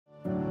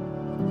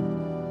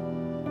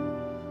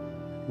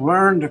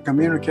Learn to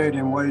communicate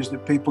in ways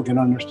that people can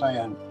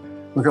understand,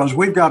 because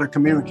we've got to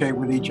communicate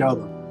with each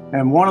other.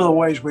 And one of the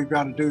ways we've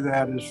got to do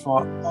that is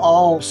for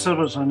all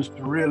citizens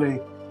to really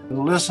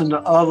listen to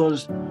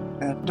others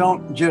and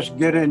don't just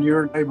get in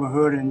your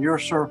neighborhood, in your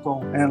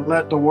circle, and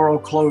let the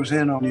world close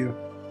in on you.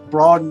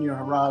 Broaden your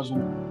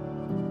horizon.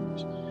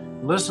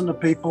 Listen to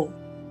people.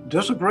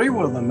 Disagree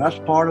with them. That's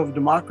part of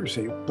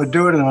democracy, but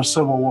do it in a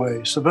civil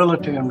way.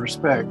 Civility and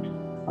respect,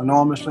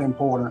 enormously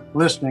important.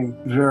 Listening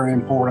is very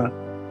important.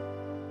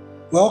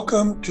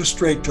 Welcome to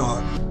Straight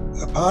Talk,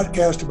 a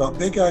podcast about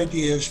big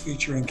ideas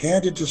featuring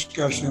candid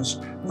discussions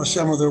with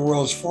some of the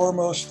world's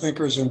foremost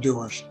thinkers and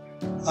doers.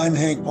 I'm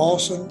Hank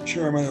Paulson,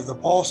 chairman of the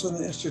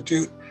Paulson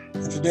Institute,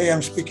 and today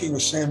I'm speaking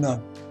with Sam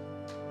Nunn.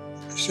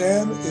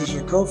 Sam is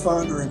a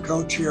co-founder and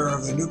co-chair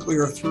of the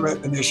Nuclear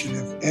Threat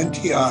Initiative,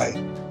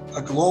 NTI,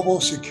 a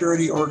global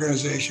security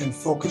organization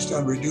focused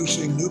on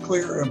reducing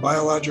nuclear and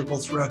biological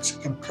threats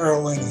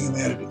imperiling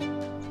humanity.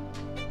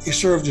 He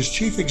served as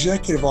chief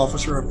executive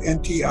officer of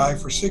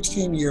NTI for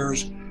 16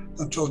 years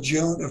until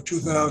June of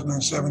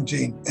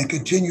 2017 and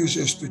continues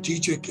as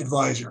strategic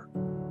advisor.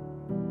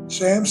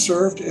 Sam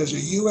served as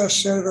a U.S.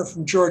 Senator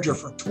from Georgia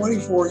for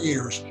 24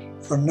 years,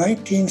 from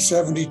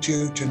 1972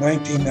 to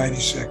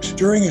 1996.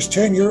 During his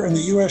tenure in the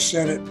U.S.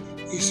 Senate,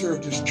 he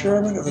served as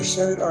chairman of the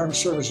Senate Armed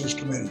Services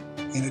Committee.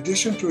 In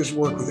addition to his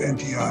work with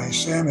NTI,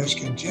 Sam has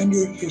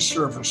continued his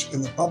service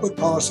in the public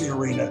policy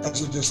arena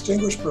as a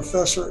distinguished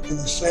professor in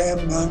the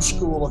Sam Nunn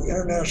School of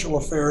International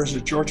Affairs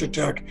at Georgia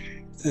Tech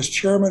and as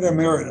chairman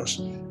emeritus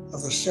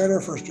of the Center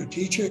for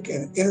Strategic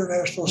and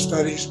International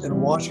Studies in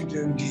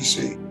Washington,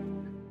 D.C.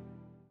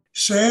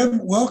 Sam,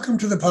 welcome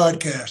to the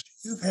podcast.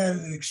 You've had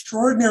an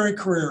extraordinary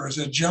career as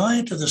a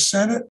giant of the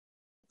Senate,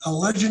 a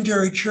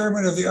legendary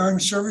chairman of the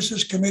Armed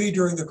Services Committee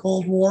during the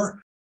Cold War,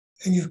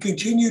 and you've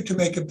continued to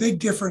make a big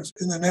difference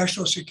in the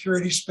national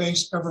security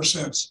space ever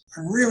since.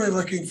 I'm really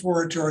looking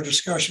forward to our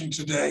discussion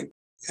today.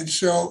 And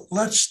so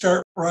let's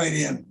start right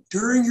in.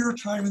 During your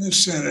time in the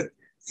Senate,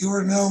 you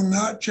were known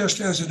not just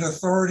as an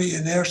authority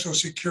in national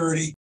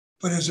security,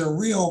 but as a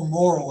real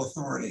moral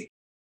authority.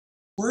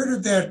 Where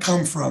did that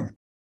come from?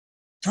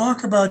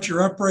 Talk about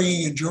your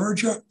upbringing in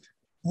Georgia.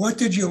 What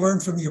did you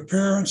learn from your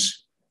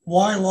parents?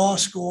 Why law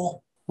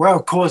school? Well,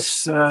 of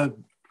course, the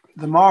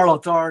moral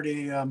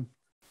authority,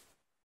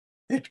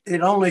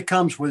 it only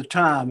comes with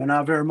time. And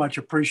I very much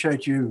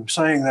appreciate you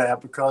saying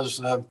that,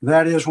 because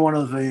that is one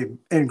of the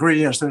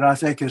ingredients that I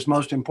think is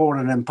most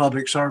important in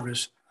public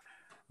service.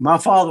 My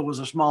father was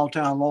a small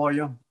town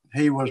lawyer.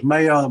 He was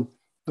mayor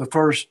the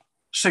first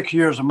 6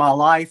 years of my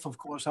life. Of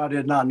course, I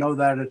did not know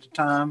that at the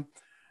time,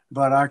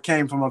 but I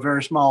came from a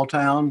very small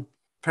town,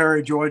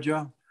 Perry,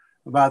 Georgia,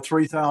 about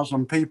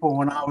 3,000 people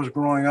when I was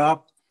growing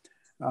up.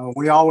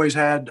 We always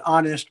had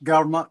honest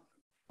government.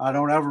 I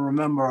don't ever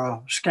remember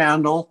a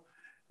scandal.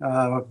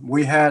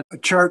 We had a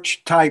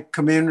church-type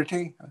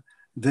community.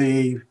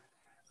 The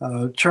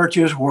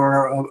churches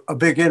were a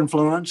big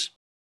influence.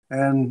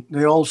 And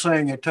the old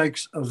saying, it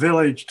takes a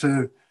village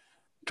to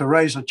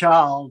raise a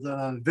child.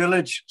 The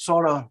village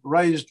sort of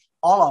raised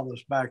all of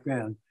us back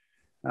then.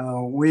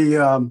 We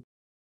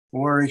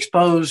were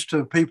exposed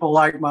to people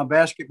like my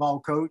basketball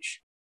coach,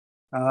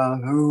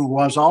 who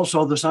was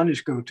also the Sunday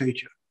school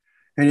teacher.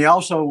 And he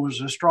also was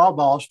the straw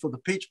boss for the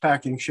peach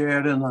packing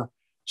shed in the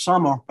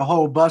summer, a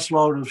whole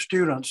busload of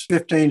students,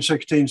 15,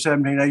 16,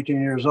 17, 18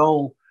 years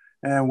old,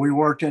 and we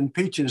worked in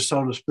peaches,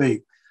 so to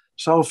speak.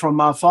 So from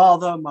my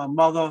father, my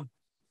mother,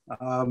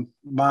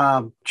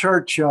 my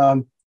church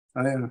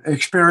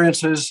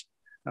experiences,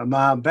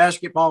 my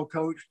basketball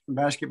coach,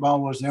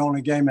 basketball was the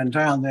only game in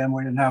town then.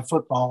 We didn't have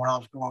football when I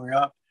was growing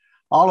up.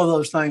 All of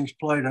those things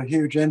played a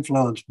huge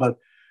influence, but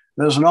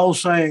there's an old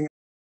saying,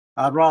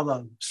 I'd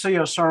rather see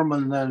a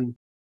sermon than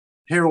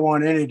hear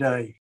one any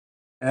day.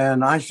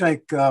 And I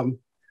think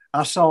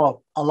I saw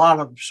a lot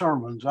of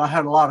sermons. I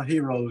had a lot of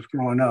heroes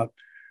growing up.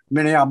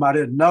 Many of them I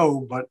didn't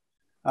know, but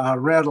I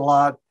read a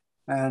lot.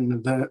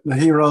 And the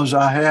heroes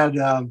I had,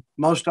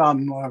 most of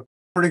them were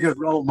pretty good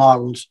role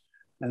models.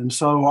 And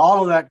so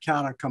all of that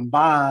kind of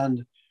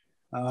combined.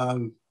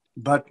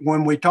 But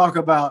when we talk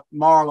about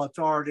moral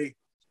authority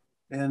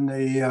in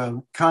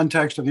the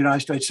context of the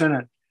United States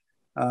Senate,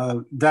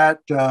 that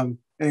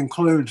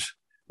includes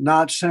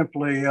not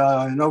simply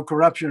no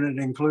corruption, it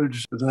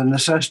includes the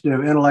necessity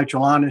of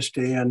intellectual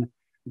honesty, and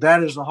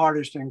that is the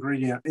hardest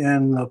ingredient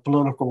in the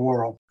political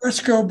world.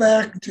 Let's go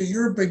back to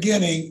your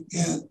beginning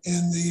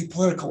in the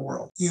political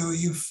world.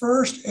 You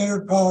first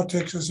entered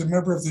politics as a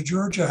member of the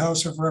Georgia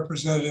House of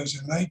Representatives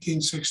in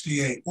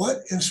 1968. What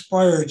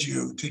inspired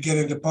you to get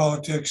into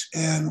politics,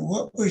 and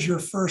what was your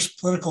first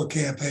political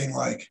campaign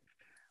like?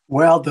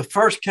 Well, the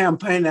first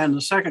campaign and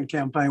the second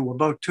campaign were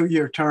both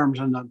 2-year terms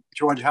in the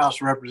Georgia House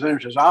of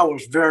Representatives. I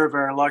was very,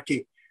 very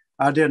lucky.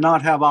 I did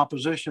not have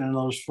opposition in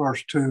those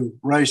first two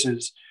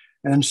races.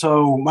 And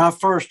so my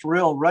first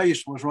real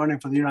race was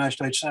running for the United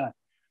States Senate.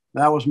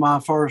 That was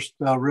my first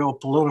real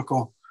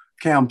political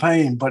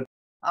campaign. But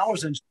I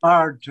was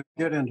inspired to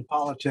get into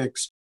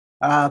politics,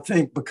 I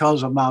think,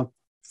 because of my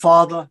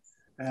father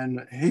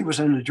and he was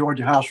in the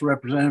Georgia House of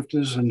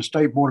Representatives and the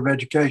State Board of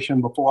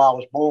Education before I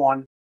was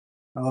born.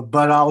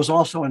 But I was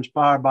also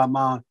inspired by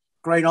my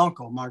great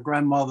uncle, my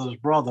grandmother's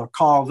brother,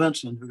 Carl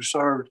Vinson, who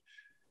served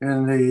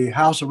in the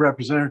House of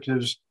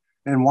Representatives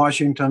in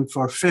Washington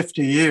for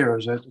 50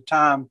 years. At the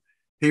time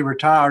he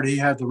retired, he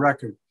had the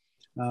record.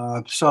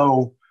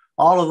 So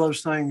all of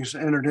those things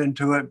entered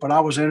into it, but I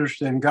was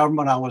interested in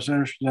government. I was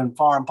interested in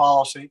foreign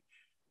policy.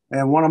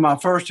 And one of my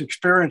first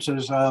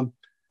experiences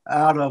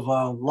out of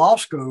law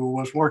school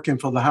was working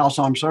for the House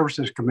Armed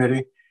Services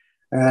Committee.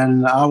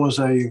 And I was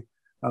a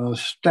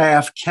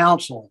staff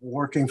counsel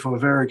working for a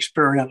very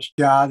experienced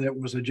guy that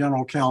was a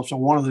general counsel,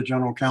 one of the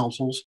general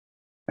counsels.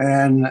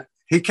 And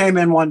he came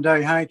in one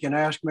day, Hank, and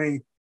asked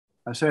me,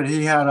 I said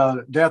he had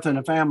a death in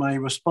the family. He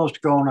was supposed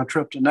to go on a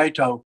trip to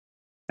NATO.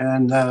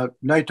 And the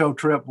NATO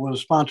trip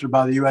was sponsored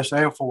by the U.S.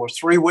 Air Force,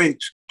 3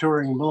 weeks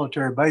touring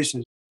military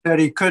bases. Said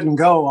he couldn't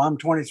go. I'm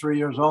 23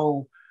 years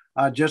old.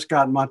 I just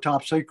got my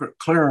top secret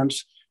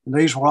clearance. And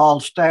these were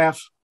all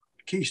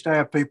key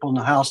staff people in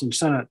the House and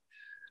Senate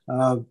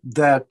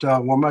that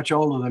were much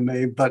older than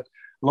me. But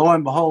lo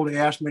and behold, he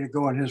asked me to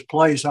go in his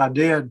place. I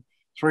did.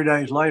 3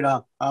 days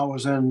later, I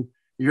was in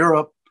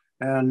Europe.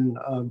 And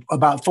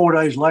about 4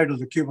 days later,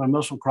 the Cuban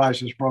Missile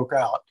Crisis broke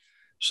out.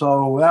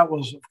 So that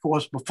was, of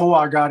course, before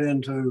I got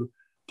into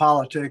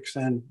politics.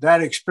 And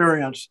that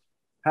experience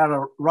had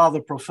a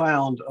rather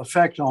profound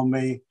effect on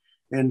me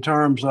in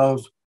terms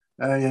of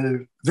a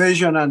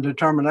vision and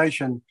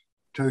determination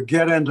to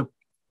get into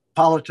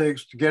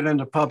politics, to get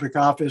into public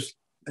office.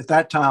 At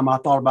that time, I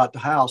thought about the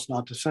House,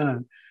 not the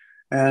Senate,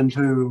 and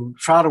to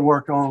try to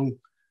work on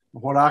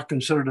what I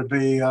consider to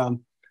be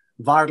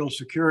vital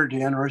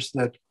security interests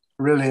that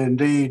really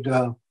indeed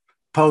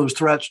pose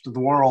threats to the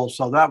world.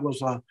 So that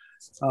was a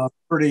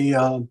pretty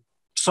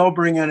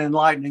sobering and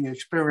enlightening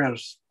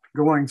experience,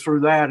 going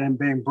through that and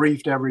being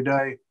briefed every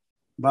day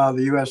by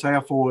the U.S.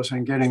 Air Force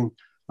and getting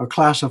a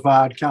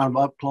classified kind of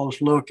up-close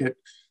look at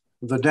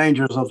the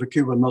dangers of the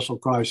Cuban Missile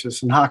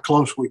Crisis and how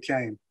close we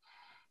came.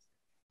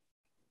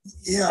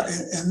 Yeah,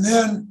 and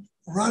then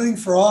running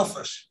for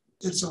office,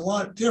 it's a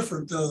lot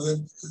different, though,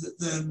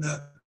 than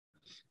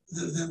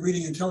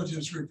reading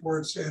intelligence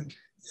reports and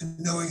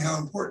knowing how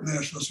important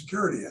national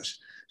security is.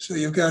 So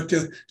you've got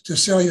to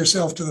sell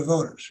yourself to the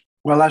voters.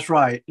 Well, that's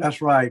right.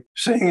 That's right.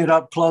 Seeing it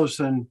up close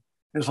and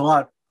is a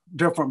lot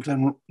different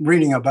than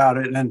reading about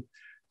it. And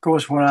of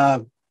course, when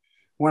I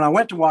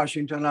went to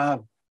Washington, I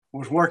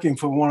was working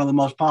for one of the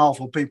most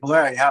powerful people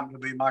there. He happened to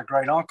be my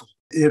great uncle.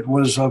 It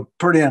was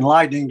pretty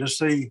enlightening to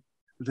see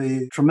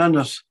the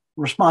tremendous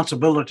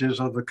responsibilities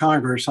of the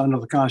Congress under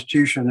the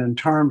Constitution in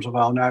terms of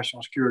our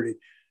national security.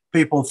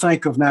 People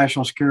think of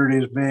national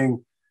security as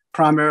being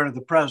primarily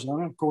the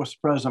president. Of course, the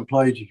president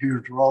plays a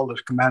huge role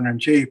as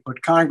commander-in-chief,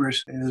 but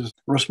Congress is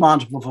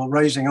responsible for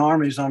raising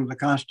armies under the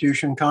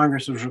Constitution.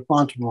 Congress is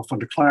responsible for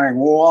declaring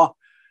war,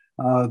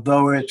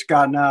 though it's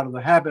gotten out of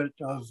the habit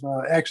of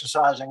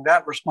exercising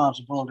that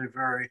responsibility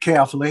very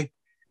carefully,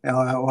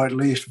 or at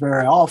least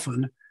very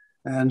often.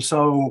 And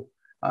so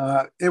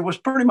it was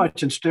pretty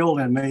much instilled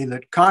in me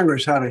that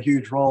Congress had a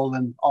huge role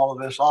in all of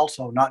this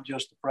also, not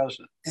just the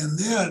president. And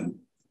then,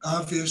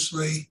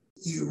 obviously,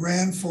 you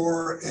ran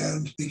for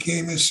and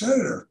became a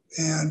senator.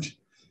 And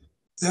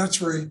that's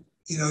where,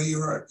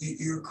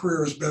 your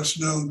career is best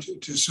known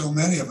to so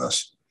many of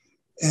us.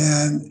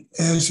 And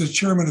as the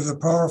chairman of the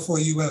powerful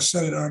U.S.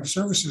 Senate Armed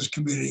Services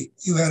Committee,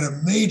 you had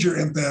a major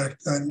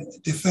impact on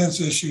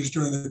defense issues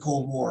during the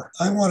Cold War.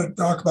 I want to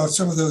talk about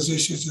some of those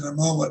issues in a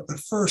moment, but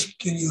first,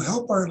 can you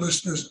help our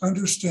listeners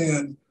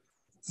understand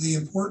the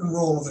important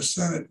role of the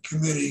Senate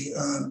Committee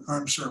on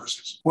Armed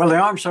Services? Well, the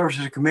Armed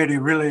Services Committee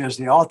really is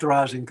the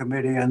authorizing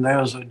committee, and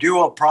there's a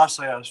dual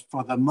process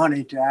for the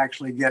money to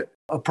actually get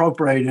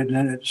appropriated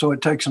in it. So it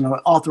takes an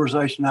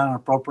authorization and an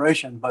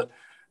appropriation, but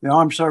the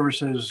Armed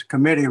Services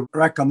Committee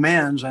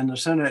recommends, and the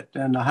Senate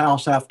and the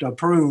House have to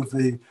approve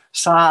the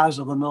size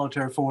of the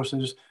military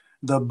forces,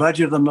 the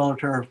budget of the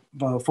military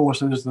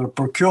forces, the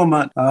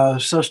procurement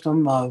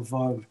system of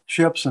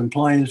ships and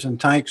planes and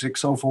tanks and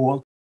so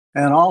forth,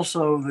 and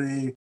also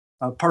the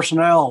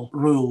personnel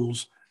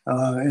rules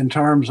in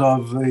terms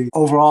of the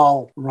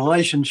overall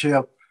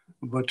relationship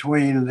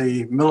between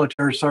the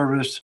military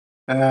service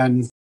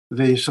and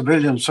the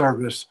civilian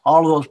service.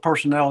 All of those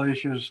personnel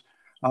issues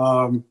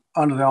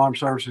under the Armed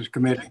Services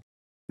Committee.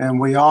 And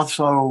we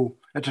also,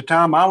 at the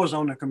time I was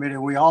on the committee,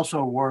 we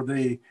also were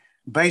the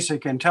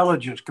Basic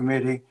Intelligence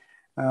Committee.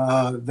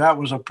 That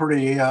was a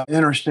pretty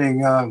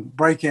interesting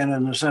break-in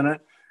in the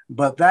Senate,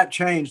 but that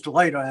changed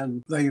later,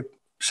 and the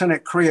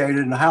Senate created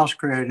and the House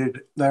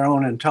created their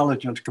own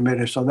intelligence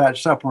committee, so that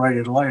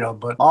separated later.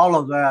 But all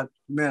of that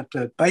meant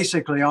that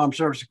basically Armed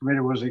Services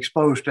Committee was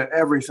exposed to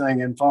everything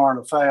in foreign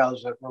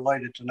affairs that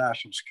related to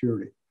national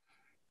security.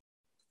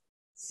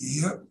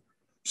 Yep.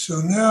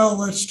 So now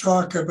let's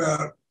talk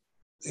about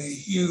a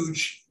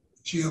huge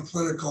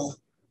geopolitical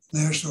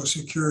national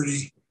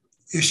security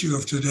issue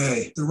of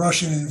today, the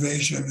Russian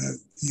invasion of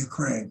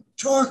Ukraine.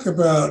 Talk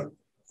about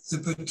the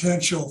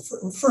potential,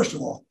 first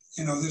of all,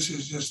 this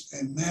is just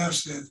a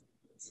massive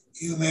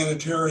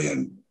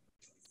humanitarian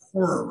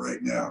horror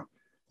right now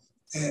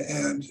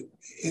and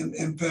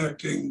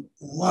impacting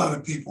a lot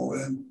of people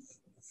in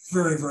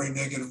very, very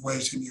negative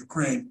ways in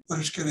Ukraine. But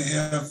it's going to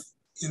have,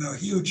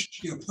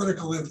 huge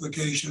geopolitical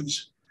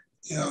implications.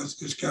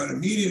 It's got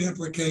immediate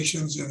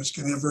implications, and it's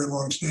going to have very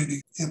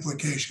long-standing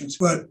implications.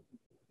 But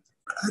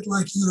I'd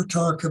like you to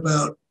talk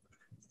about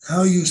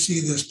how you see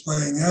this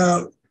playing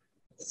out,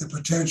 the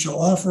potential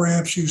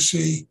off-ramps you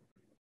see,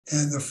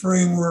 and the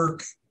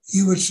framework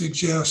you would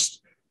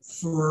suggest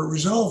for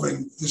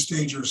resolving this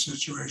dangerous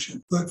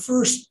situation. But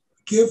first,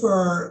 give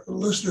our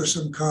listeners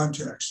some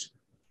context.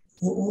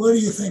 What do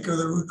you think are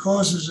the root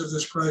causes of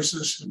this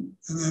crisis, and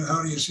then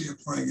how do you see it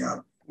playing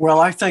out? Well,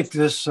 I think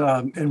this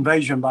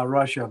invasion by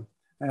Russia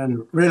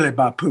and really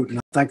by Putin,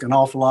 I think an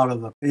awful lot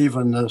of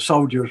even the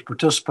soldiers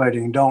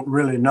participating don't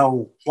really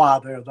know why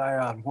they're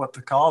there and what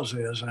the cause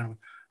is. And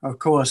of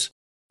course,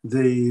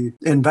 the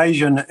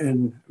invasion,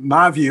 in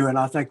my view, and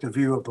I think the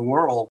view of the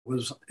world,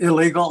 was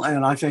illegal,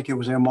 and I think it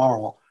was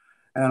immoral.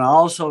 And I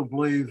also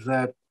believe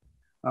that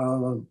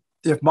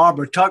if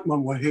Barbara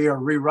Tuchman were here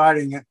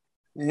rewriting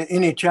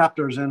any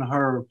chapters in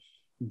her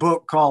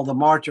book called The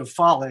March of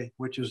Folly,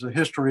 which is the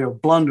history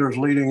of blunders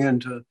leading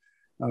into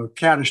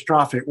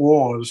catastrophic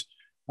wars,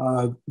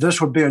 this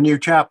would be a new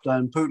chapter,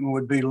 and Putin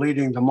would be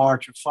leading the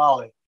March of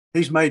Folly.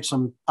 He's made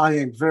some, I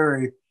think,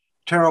 very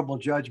terrible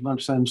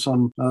judgments and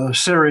some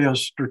serious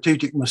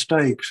strategic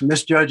mistakes,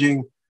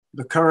 misjudging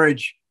the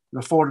courage,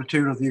 the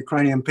fortitude of the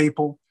Ukrainian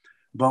people.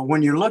 But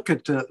when you look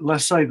at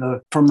let's say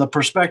from the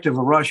perspective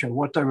of Russia,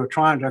 what they were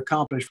trying to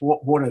accomplish,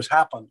 what has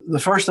happened. The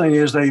first thing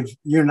is they've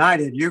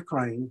united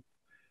Ukraine.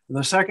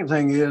 The second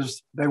thing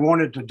is they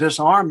wanted to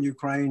disarm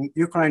Ukraine.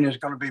 Ukraine is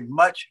going to be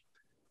much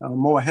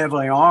more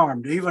heavily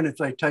armed, even if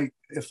the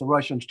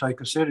Russians take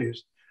the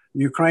cities.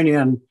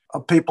 Ukrainian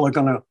people are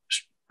going to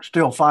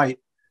still fight,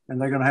 and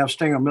they're going to have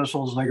Stinger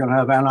missiles. They're going to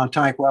have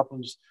anti-tank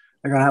weapons.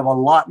 They're going to have a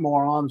lot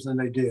more arms than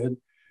they did.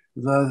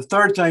 The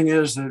third thing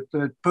is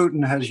that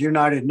Putin has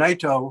united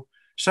NATO.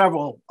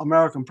 Several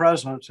American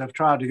presidents have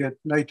tried to get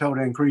NATO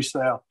to increase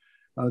their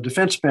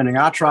defense spending.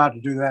 I tried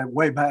to do that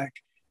way back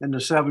in the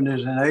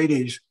 70s and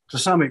 80s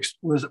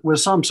with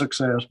some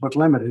success, but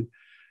limited.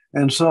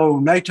 And so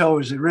NATO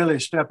is really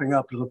stepping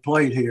up to the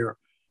plate here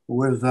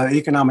with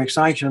economic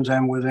sanctions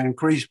and with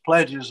increased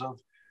pledges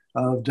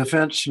of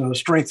defense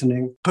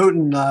strengthening.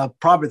 Putin,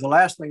 probably the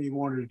last thing he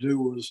wanted to do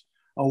was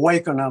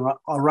awaken and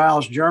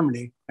arouse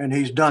Germany, and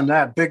he's done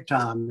that big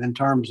time in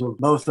terms of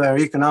both their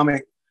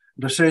economic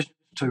decision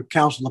to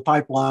cancel the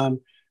pipeline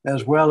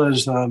as well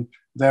as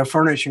their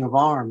furnishing of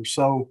arms.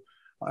 So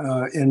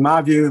in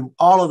my view,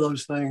 all of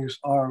those things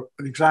are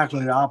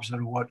exactly the opposite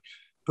of what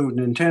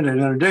Putin intended.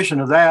 In addition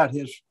to that,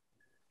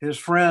 his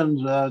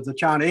friends, the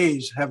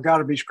Chinese, have got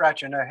to be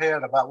scratching their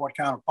head about what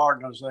kind of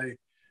partners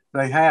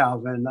they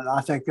have. And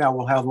I think that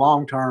will have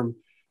long-term,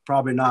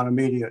 probably not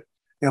immediate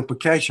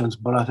implications,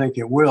 but I think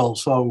it will.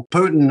 So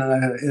Putin,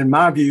 in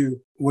my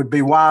view, would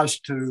be wise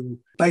to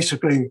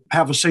basically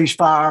have a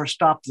ceasefire,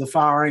 stop the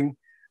firing,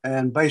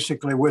 and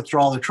basically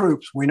withdraw the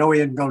troops. We know he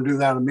isn't going to do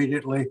that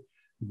immediately,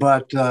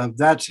 but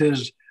that's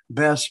his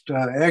best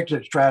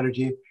exit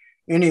strategy.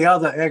 Any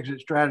other exit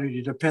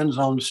strategy depends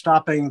on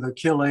stopping the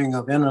killing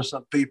of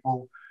innocent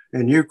people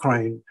in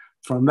Ukraine.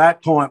 From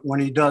that point, when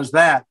he does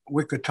that,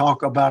 we could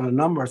talk about a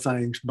number of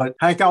things. But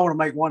Hank, I want to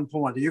make one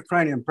point. The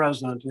Ukrainian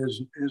president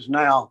is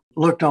now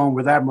looked on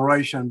with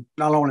admiration,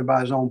 not only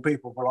by his own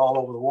people, but all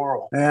over the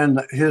world.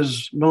 And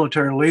his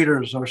military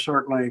leaders are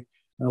certainly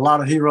a lot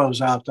of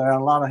heroes out there,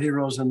 a lot of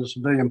heroes in the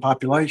civilian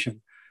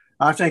population.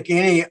 I think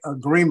any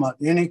agreement,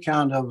 any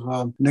kind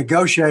of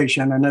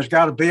negotiation, and there's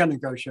got to be a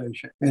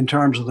negotiation in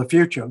terms of the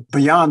future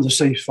beyond the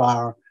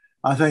ceasefire,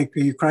 I think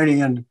the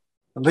Ukrainian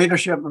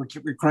leadership and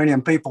the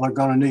Ukrainian people are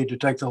going to need to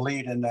take the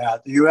lead in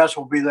that. The U.S.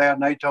 will be there,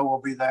 NATO will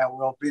be there,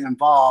 will be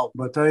involved,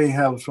 but they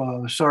have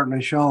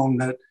certainly shown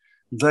that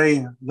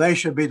they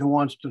should be the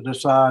ones to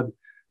decide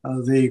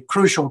the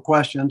crucial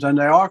questions, and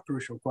there are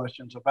crucial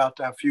questions about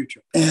their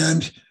future.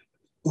 And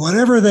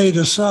whatever they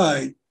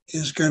decide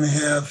is going to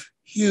have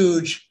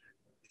huge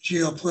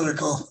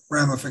geopolitical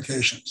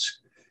ramifications.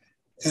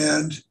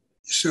 And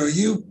so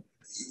you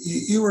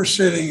were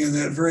sitting in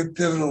that very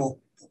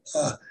pivotal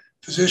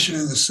position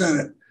in the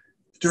Senate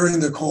during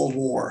the Cold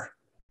War.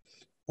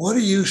 What do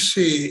you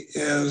see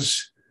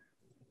as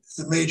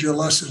the major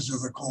lessons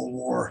of the Cold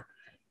War?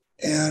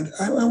 And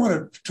I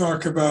want to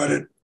talk about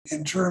it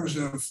in terms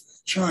of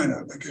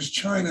China, because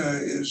China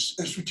is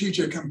a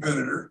strategic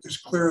competitor. It's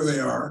clear they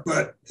are,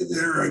 but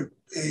they're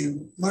a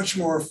much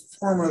more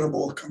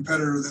formidable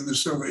competitor than the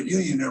Soviet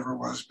Union ever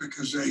was,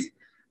 because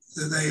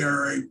they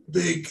are a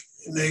big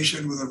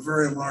nation with a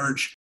very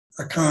large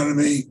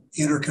economy,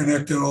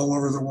 interconnected all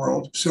over the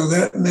world. So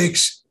that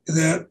makes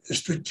that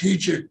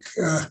strategic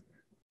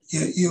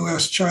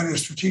U.S.-China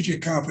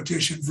strategic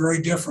competition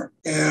very different.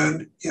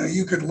 And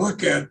you could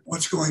look at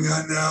what's going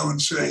on now and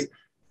say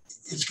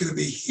it's going to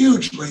be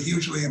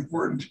hugely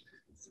important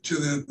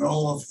to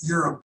all of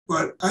Europe.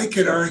 But I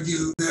could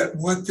argue that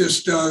what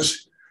this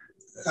does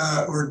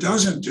or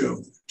doesn't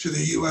do to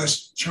the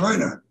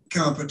U.S.-China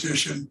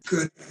competition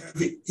could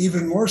have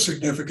even more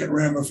significant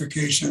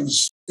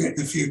ramifications in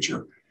the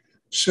future.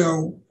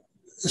 So,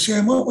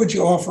 Sam, what would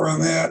you offer on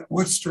that?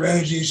 What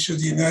strategies should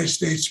the United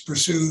States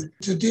pursue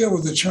to deal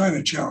with the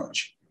China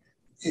challenge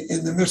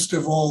in the midst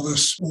of all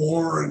this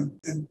war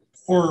and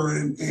horror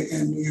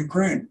in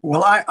Ukraine?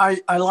 Well,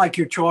 I like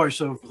your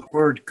choice of the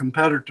word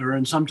competitor,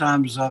 and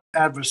sometimes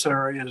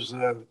adversary is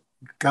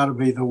got to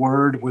be the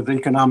word with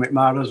economic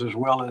matters as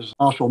well as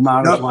also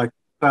matters like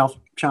South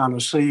China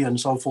Sea and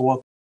so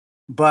forth.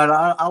 But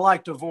I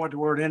like to avoid the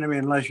word enemy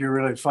unless you're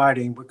really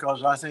fighting,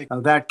 because I think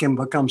that can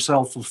become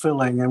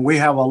self-fulfilling. And we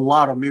have a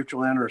lot of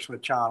mutual interest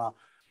with China,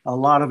 a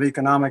lot of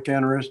economic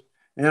interest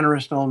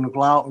on the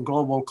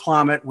global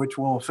climate, which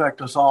will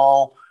affect us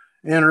all,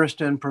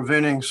 interest in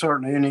preventing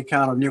certainly any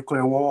kind of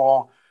nuclear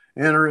war,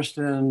 interest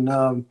in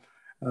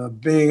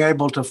being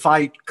able to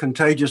fight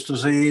contagious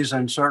disease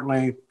and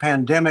certainly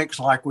pandemics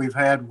like we've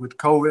had with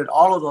COVID.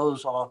 All of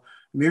those are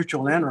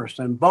mutual interests.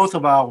 And both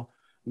of our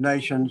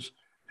nations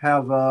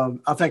have,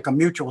 I think, a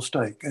mutual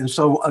stake. And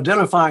so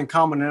identifying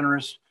common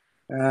interests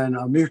and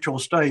a mutual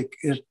stake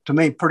is, to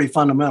me, pretty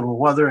fundamental,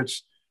 whether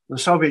it's the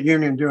Soviet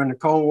Union during the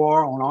Cold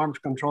War on arms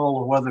control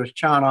or whether it's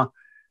China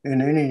in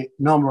any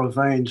number of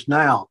veins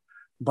now.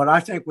 But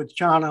I think with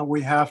China,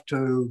 we have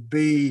to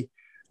be,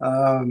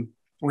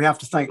 we have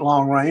to think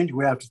long range.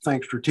 We have to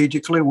think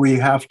strategically. We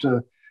have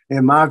to,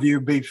 in my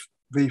view,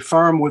 be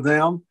firm with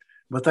them,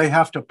 but they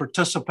have to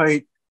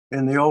participate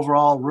in the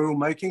overall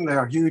rulemaking.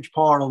 They're a huge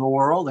part of the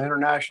world. The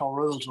international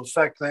rules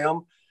affect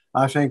them.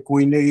 I think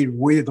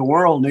the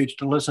world needs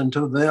to listen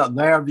to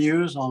their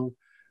views on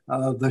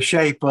the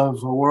shape of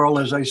the world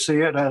as they see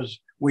it as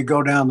we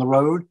go down the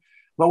road.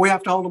 But we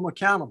have to hold them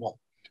accountable.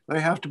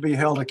 They have to be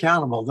held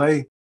accountable.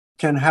 They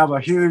can have a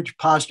huge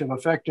positive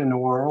effect in the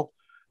world,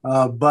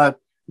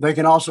 but they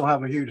can also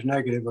have a huge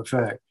negative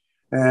effect.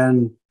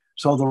 And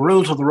so the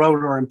rules of the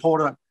road are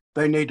important.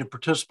 They need to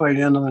participate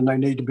in them and they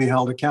need to be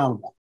held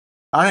accountable.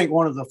 I think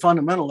one of the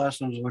fundamental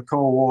lessons of the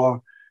Cold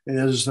War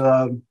is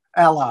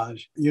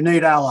allies. You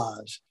need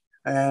allies.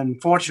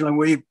 And fortunately,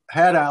 we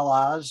had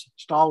allies,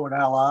 stalwart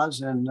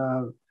allies in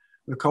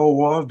the Cold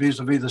War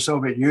vis-a-vis the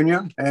Soviet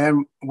Union.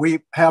 And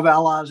we have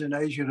allies in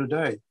Asia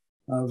today,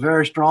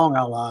 very strong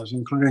allies,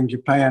 including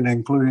Japan,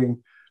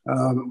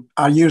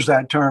 I use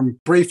that term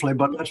briefly,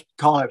 but let's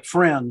call it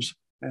friends,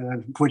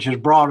 which is a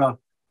broader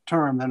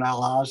term than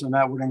allies, and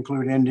that would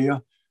include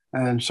India.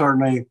 And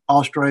certainly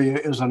Australia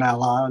is an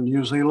ally, and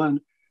New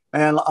Zealand,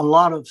 and a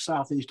lot of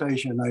Southeast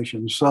Asian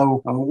nations.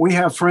 So we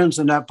have friends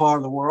in that part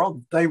of the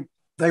world.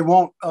 They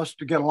want us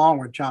to get along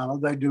with China.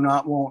 They do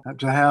not want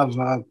to have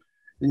the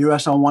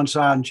U.S. on one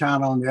side and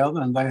China on the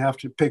other, and they have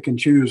to pick and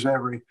choose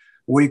every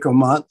week or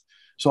month.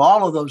 So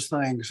all of those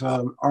things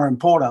are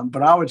important.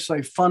 But I would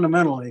say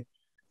fundamentally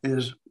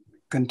is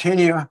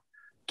continue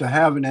to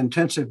have an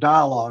intensive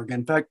dialogue.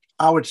 In fact,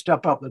 I would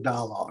step up the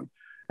dialogue.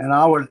 And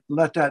I would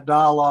let that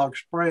dialogue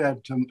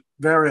spread to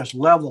various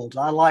levels.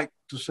 I like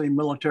to see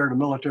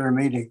military-to-military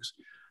meetings.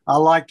 I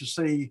like to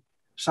see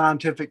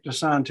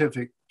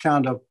scientific-to-scientific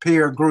kind of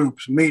peer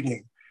groups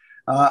meeting.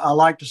 I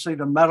like to see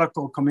the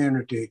medical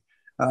community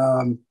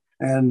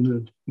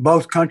and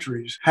both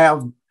countries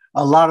have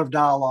a lot of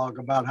dialogue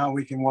about how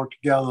we can work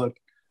together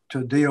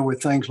to deal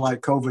with things like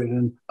COVID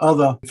and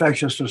other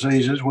infectious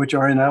diseases, which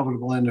are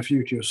inevitable in the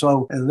future.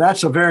 So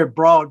that's a very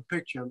broad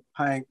picture,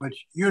 Hank, but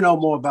you know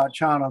more about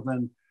China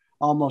than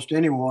almost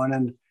anyone.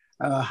 And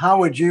how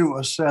would you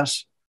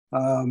assess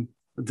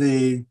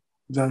the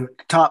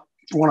top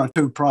one or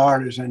two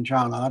priorities in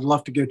China? I'd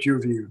love to get your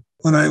view.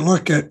 When I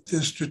look at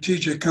this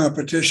strategic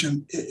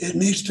competition, it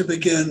needs to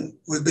begin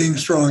with being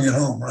strong at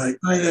home, right?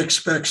 I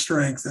expect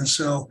strength. And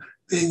so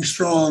being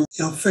strong,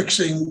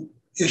 fixing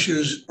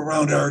issues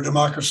around our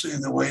democracy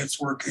and the way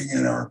it's working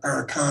in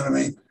our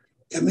economy.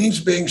 It means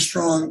being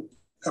strong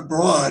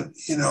abroad,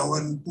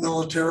 and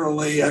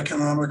militarily,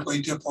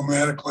 economically,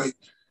 diplomatically.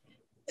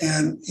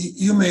 And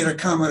you made a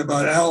comment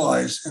about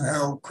allies and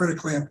how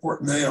critically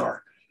important they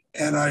are.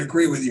 And I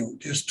agree with you,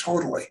 just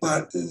totally.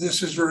 But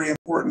this is very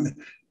important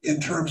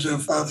in terms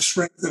of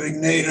strengthening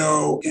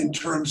NATO, in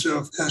terms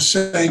of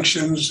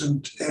sanctions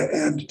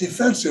and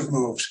defensive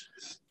moves.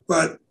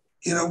 But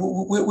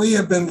we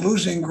have been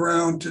losing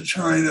ground to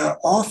China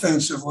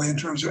offensively in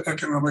terms of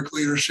economic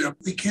leadership.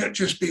 We can't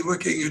just be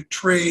looking at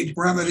trade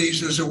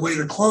remedies as a way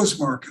to close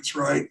markets,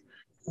 right?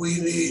 We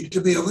need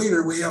to be a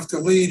leader. We have to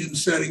lead in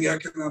setting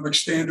economic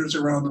standards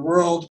around the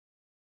world.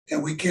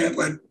 And we can't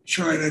let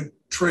China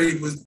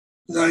trade with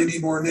 90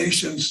 more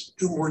nations,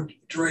 do more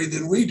trade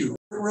than we do.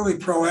 A really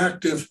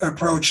proactive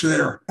approach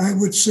there. I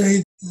would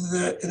say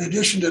that in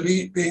addition to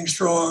being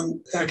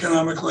strong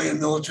economically and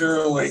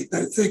militarily,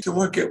 I think to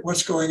look at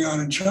what's going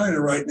on in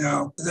China right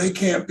now, they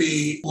can't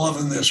be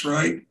loving this,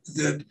 right?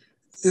 That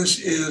this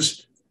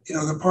is,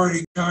 the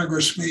party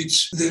Congress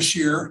meets this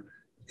year,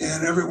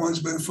 and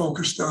everyone's been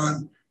focused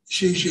on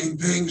Xi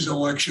Jinping's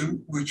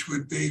election, which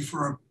would be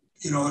for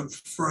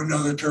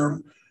another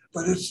term.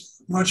 but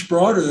it's much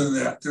broader than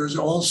that. There's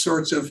all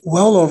sorts of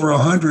well over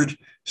 100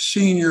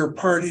 senior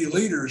party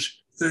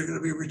leaders that are going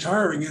to be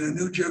retiring and a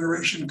new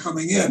generation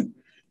coming in.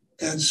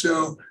 And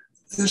so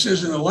this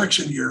is an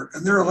election year,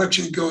 and their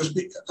election goes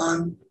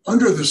on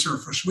under the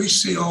surface. We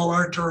see all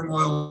our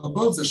turmoil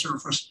above the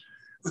surface,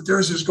 but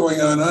theirs is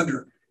going on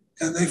under.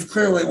 And they've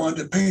clearly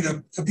wanted to paint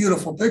a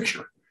beautiful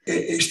picture,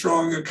 a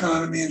strong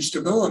economy and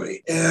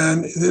stability.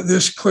 And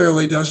this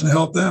clearly doesn't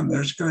help them.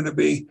 There's going to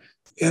be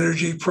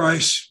energy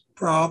price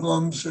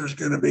problems. There's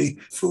going to be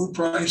food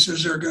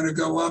prices are going to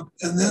go up.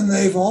 And then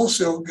they've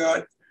also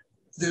got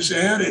this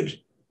added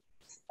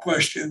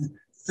question.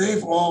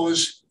 They've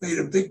always made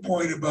a big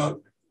point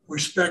about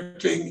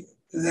respecting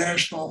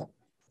national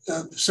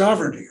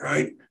sovereignty,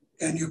 right?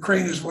 And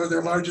Ukraine is one of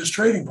their largest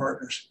trading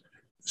partners.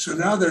 So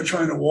now they're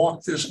trying to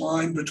walk this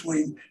line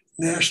between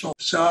national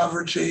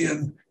sovereignty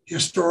and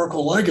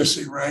historical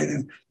legacy, right?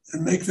 And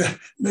make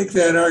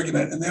that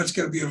argument. And that's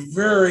going to be a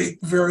very,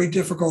 very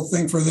difficult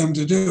thing for them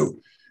to do.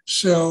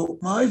 So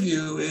my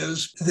view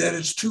is that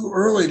it's too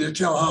early to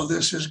tell how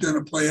this is going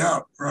to play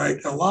out,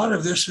 right? A lot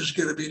of this is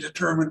going to be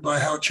determined by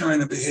how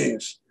China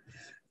behaves.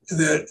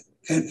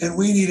 And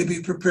we need to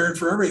be prepared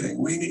for everything.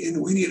 We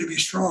need to be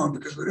strong,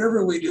 because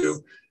whatever we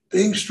do,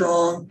 being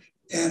strong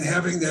and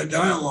having that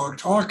dialogue,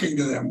 talking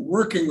to them,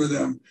 working with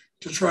them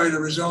to try to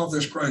resolve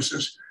this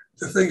crisis,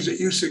 the things that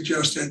you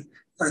suggested,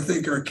 I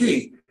think are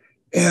key.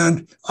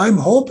 And I'm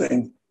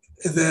hoping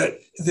that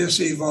this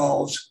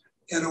evolves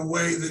in a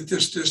way that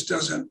this just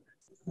doesn't,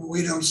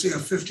 we don't see a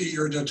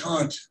 50-year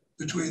detente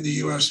between the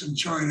US and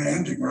China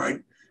ending, right?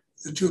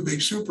 The two big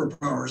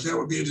superpowers. That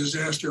would be a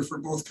disaster for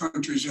both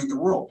countries in the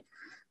world.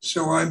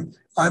 So I'm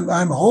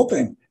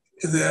hoping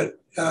that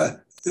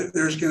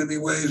there's going to be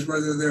ways,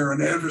 whether they're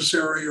an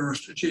adversary or a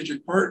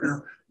strategic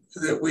partner,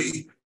 that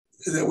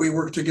we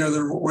work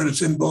together when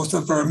it's in both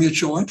of our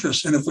mutual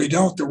interests. And if we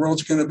don't, the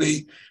world's going to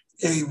be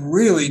a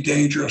really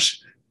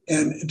dangerous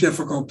and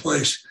difficult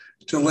place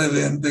to live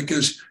in,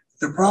 because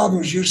the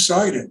problems you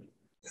cited,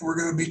 we're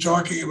going to be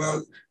talking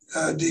about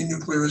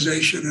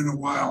denuclearization in a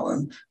while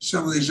and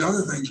some of these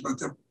other things, but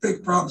the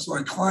big problems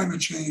like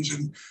climate change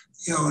and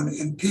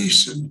and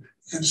peace and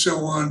so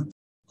on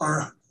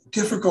are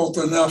difficult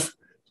enough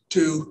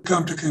to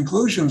come to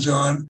conclusions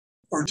on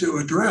or to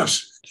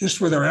address just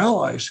with our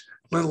allies,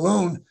 let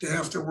alone to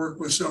have to work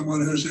with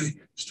someone who's a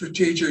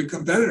strategic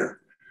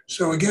competitor.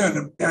 So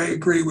again, I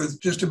agree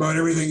with just about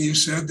everything you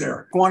said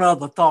there. One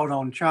other thought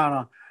on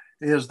China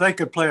is they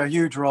could play a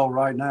huge role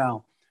right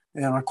now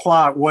in a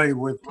quiet way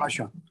with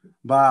Russia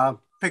by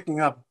picking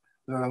up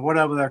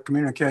whatever their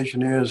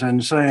communication is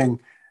and saying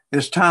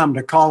it's time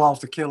to call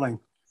off the killing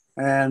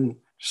and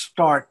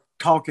start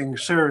talking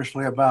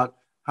seriously about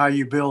how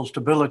you build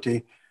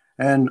stability.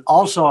 And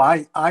also,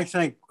 I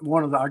think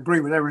I agree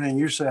with everything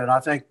you said. I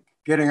think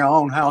getting our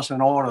own house in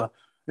order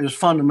is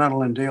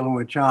fundamental in dealing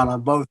with China,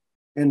 both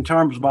in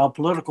terms of our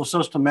political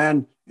system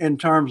and in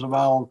terms of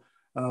our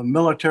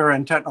military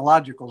and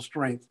technological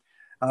strength.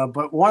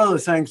 But one of the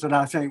things that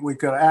I think we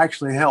could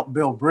actually help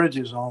build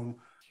bridges on,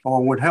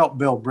 or would help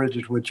build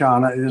bridges with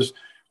China, is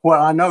what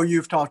I know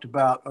you've talked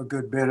about a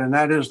good bit, and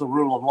that is the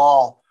rule of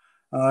law.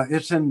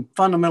 It's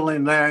fundamentally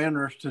in their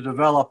interest to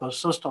develop a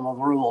system of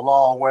rule of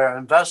law where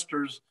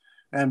investors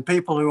and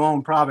people who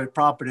own private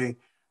property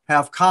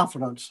have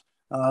confidence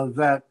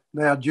that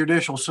their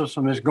judicial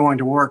system is going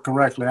to work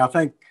correctly. I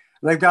think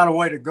they've got a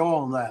way to go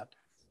on that.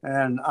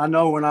 And I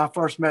know when I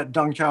first met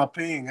Deng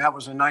Xiaoping, that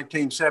was in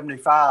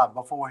 1975,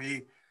 before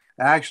he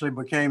actually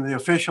became the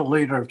official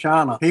leader of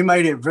China. He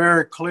made it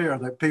very clear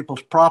that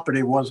people's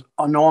property was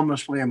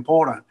enormously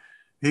important.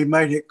 He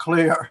made it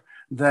clear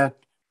that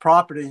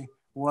property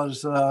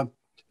was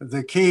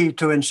the key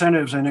to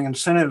incentives, and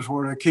incentives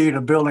were the key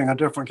to building a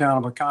different kind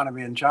of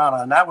economy in China.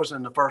 And that was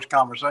in the first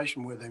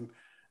conversation with him.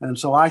 And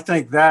so I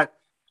think that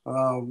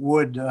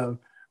would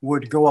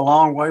go a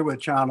long way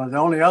with China. The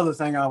only other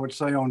thing I would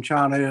say on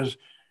China is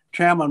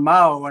Chairman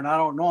Mao, and I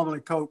don't normally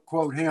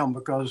quote him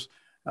because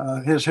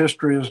his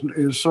history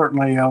is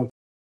certainly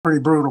pretty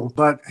brutal,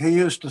 but he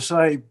used to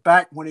say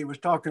back when he was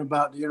talking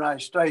about the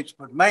United States,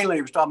 but mainly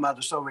he was talking about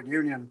the Soviet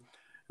Union,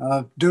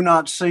 do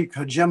not seek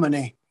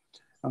hegemony,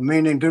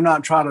 meaning do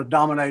not try to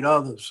dominate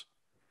others.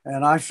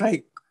 And I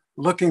think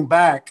looking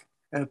back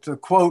at the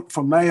quote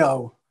from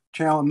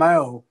Chairman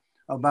Mao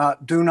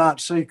about do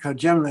not seek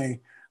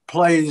hegemony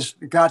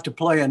got to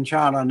play in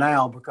China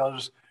now,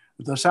 because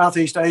the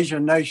Southeast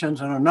Asian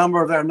nations and a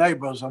number of their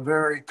neighbors are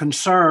very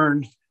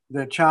concerned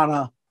that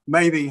China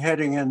may be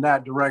heading in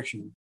that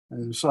direction.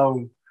 And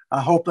so I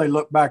hope they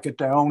look back at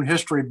their own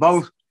history,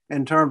 both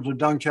in terms of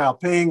Deng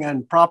Xiaoping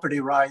and property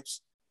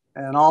rights,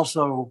 and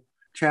also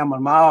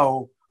Chairman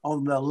Mao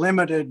on the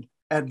limited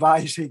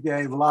advice he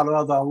gave, a lot of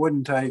other I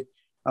wouldn't take,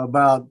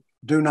 about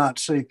do not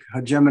seek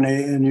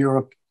hegemony in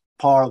your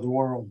part of the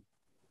world.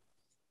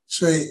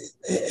 Say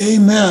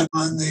amen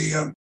on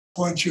the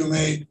point you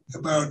made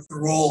about the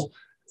role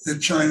that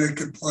China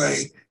could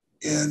play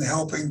in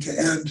helping to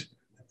end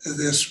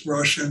this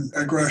Russian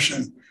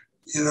aggression.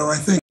 I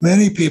think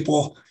many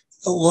people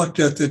looked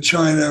at the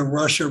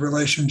China-Russia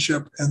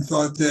relationship and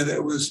thought that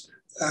it was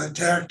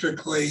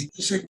tactically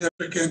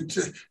significant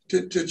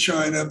to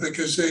China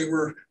because they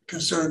were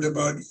concerned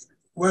about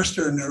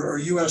Western or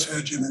U.S.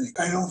 hegemony.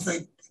 I don't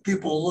think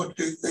people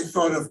they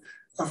thought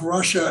of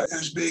Russia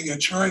as being a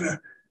China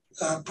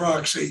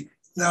proxy,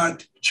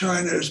 not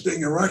China as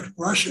being a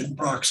Russian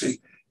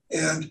proxy.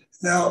 And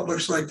now it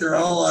looks like their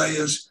ally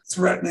is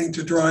threatening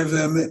to drive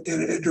them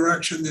in a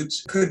direction that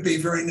could be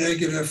very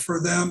negative for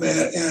them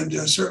and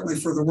certainly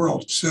for the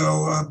world.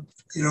 So,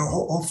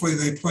 hopefully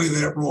they play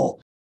that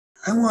role.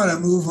 I want to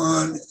move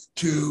on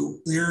to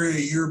the area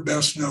you're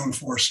best known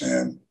for,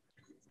 Sam.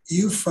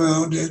 You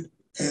founded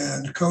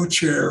and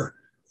co-chair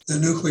the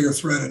Nuclear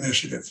Threat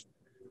Initiative.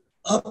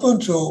 Up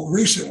until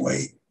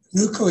recently,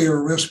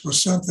 nuclear risk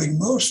was something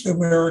most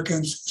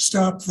Americans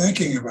stopped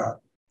thinking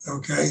about,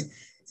 okay?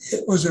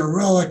 It was a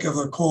relic of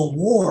the Cold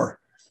War.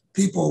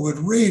 People would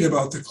read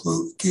about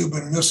the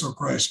Cuban Missile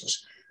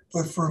Crisis.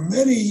 But for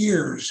many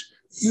years,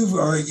 you've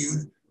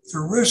argued the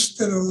risk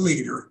that a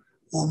leader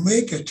will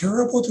make a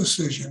terrible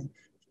decision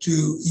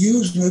to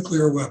use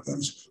nuclear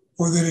weapons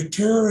or that a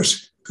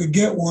terrorist could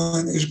get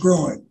one is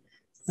growing.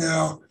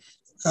 Now,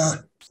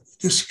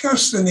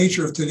 discuss the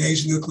nature of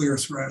today's nuclear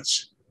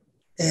threats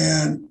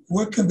and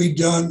what can be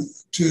done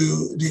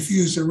to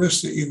diffuse the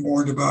risks that you've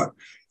warned about.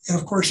 And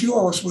of course, you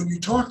also, when you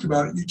talked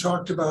about it, you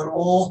talked about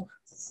all,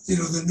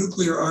 the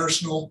nuclear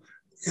arsenal,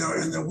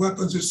 and the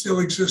weapons that still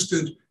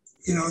existed,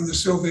 in the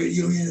Soviet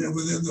Union and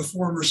within the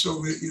former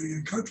Soviet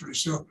Union countries.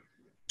 So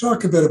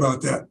talk a bit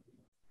about that.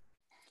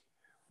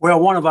 Well,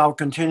 one of our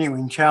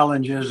continuing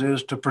challenges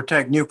is to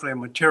protect nuclear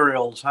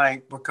materials,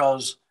 Hank,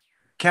 because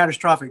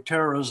catastrophic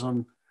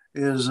terrorism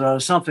is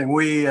something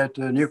we at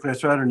the Nuclear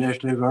Threat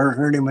Initiative,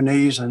 Ernie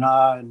Moniz and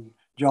I and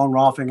Joan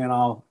Rolfing and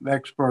our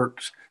expert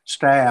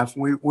staff,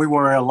 we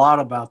worry a lot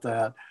about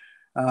that.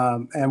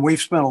 And we've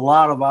spent a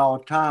lot of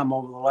our time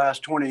over the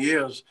last 20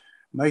 years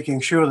making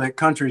sure that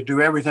countries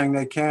do everything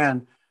they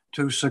can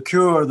to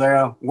secure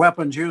their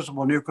weapons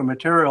usable nuclear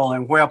material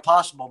and where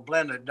possible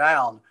blend it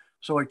down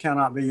so it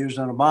cannot be used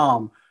in a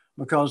bomb,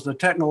 because the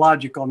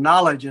technological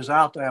knowledge is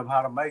out there of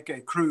how to make a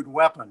crude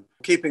weapon.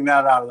 Keeping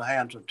that out of the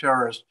hands of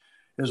terrorists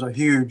is a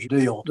huge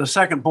deal. The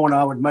second point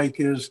I would make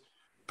is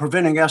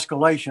preventing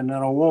escalation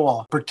in a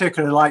war,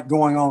 particularly like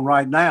going on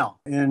right now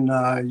in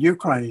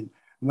Ukraine,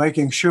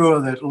 making sure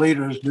that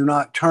leaders do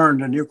not turn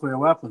to nuclear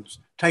weapons,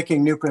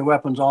 taking nuclear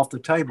weapons off the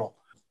table.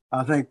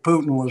 I think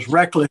Putin was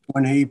reckless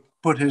when he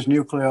put his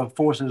nuclear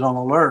forces on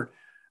alert,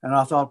 and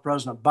I thought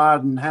President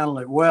Biden handled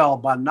it well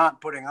by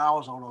not putting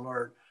ours on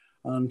alert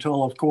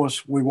until, of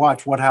course, we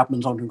watch what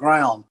happens on the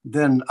ground.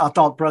 Then I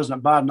thought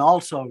President Biden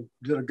also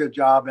did a good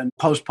job in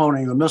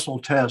postponing the missile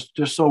test,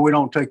 just so we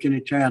don't take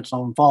any chance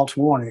on false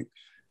warning.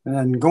 And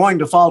then going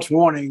to false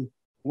warning,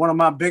 one of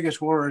my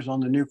biggest worries on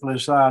the nuclear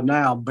side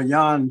now,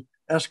 beyond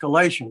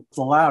escalation,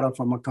 the latter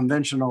from a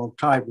conventional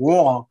type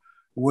war,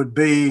 would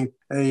be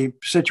a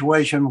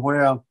situation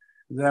where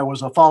there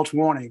was a false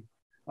warning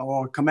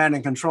or command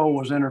and control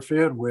was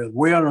interfered with.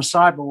 We're in a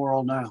cyber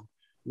world now.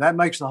 That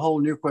makes the whole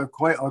nuclear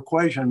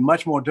equation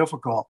much more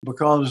difficult,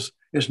 because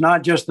it's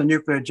not just the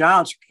nuclear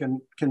giants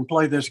can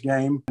play this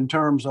game in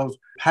terms of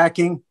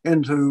hacking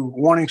into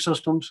warning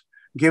systems,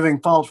 giving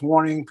false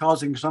warning,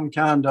 causing some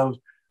kind of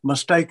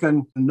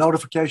mistaken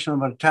notification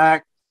of an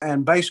attack,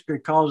 and basically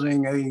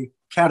causing a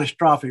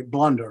catastrophic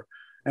blunder.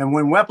 And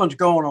when weapons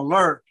go on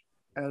alert,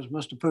 as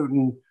Mr.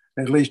 Putin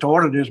at least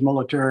ordered his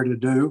military to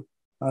do,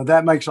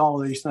 that makes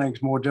all of these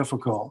things more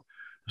difficult.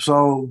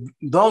 So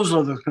those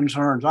are the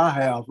concerns I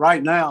have.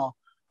 Right now,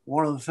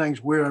 one of the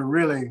things we're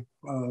really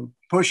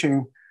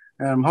pushing,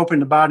 and I'm hoping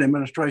the Biden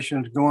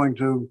administration is going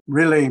to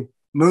really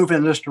move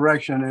in this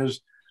direction,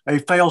 is a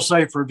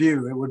fail-safe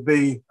review. It would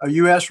be a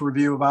U.S.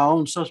 review of our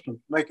own system,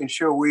 making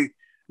sure we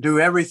do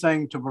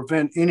everything to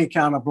prevent any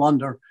kind of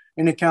blunder,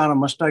 any kind of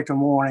mistaken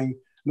warning,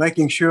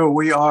 making sure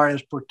we are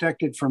as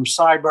protected from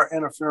cyber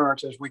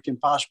interference as we can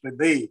possibly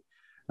be.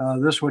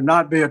 This would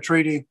not be a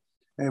treaty.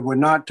 It would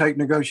not take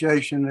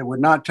negotiation. It would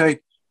not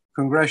take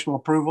congressional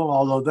approval,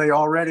 although they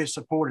already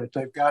support it.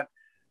 They've got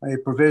a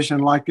provision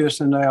like this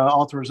in their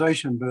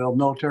authorization bill,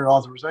 military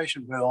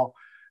authorization bill,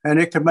 and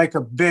it could make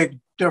a big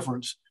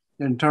difference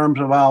in terms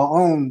of our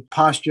own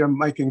posture,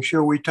 making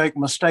sure we take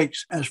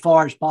mistakes as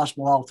far as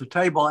possible off the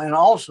table. And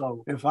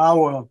also, if I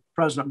were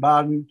President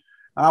Biden,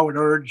 I would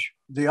urge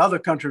the other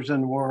countries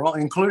in the world,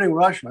 including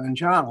Russia and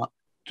China,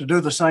 to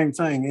do the same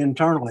thing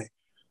internally.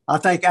 I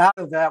think out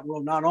of that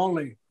will not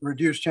only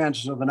reduce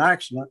chances of an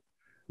accident,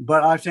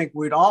 but I think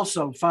we'd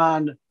also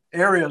find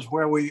areas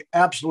where we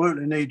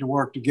absolutely need to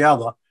work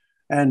together.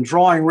 And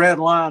drawing red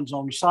lines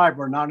on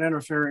cyber, not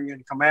interfering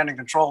in command and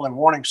control and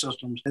warning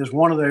systems, is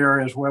one of the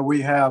areas where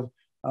we have,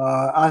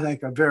 I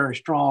think, a very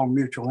strong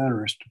mutual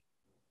interest.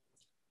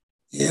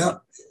 Yeah,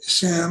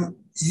 Sam,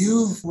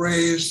 you've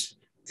raised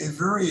a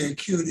very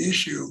acute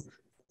issue,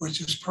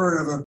 which is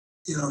part of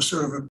a,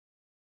 sort of a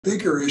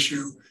bigger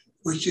issue,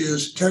 which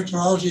is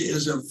technology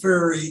is a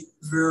very,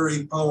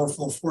 very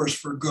powerful force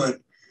for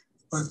good.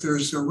 But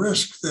there's a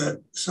risk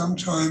that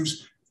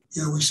sometimes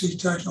We see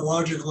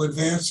technological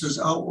advances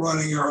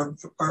outrunning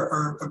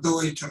our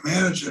ability to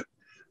manage it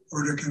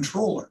or to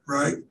control it,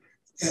 right?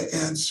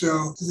 And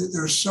so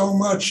there's so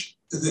much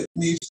that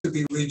needs to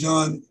be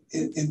redone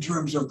in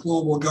terms of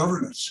global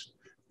governance,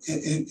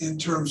 in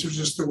terms of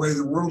just the way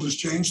the world has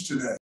changed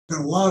today. Been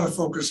a lot of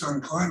focus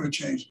on climate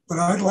change, but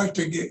I'd like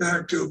to get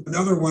back to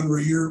another one where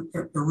you're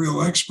a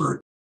real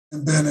expert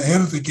and been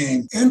ahead of the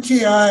game.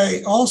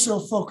 NTI also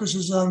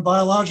focuses on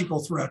biological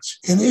threats,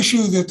 an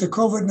issue that the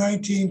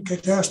COVID-19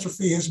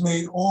 catastrophe has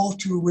made all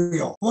too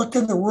real. What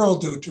can the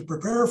world do to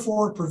prepare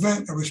for,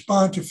 prevent, and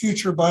respond to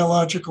future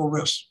biological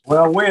risks?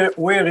 Well, we at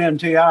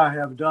NTI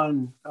have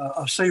done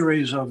a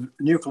series of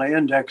nuclear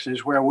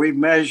indexes where we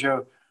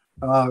measure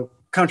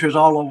countries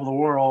all over the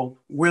world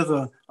with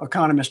an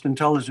economist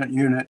intelligence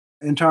unit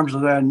in terms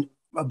of their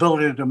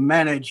ability to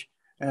manage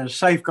and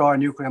safeguard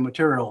nuclear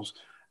materials.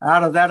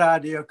 Out of that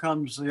idea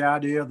comes the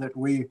idea that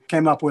we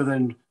came up with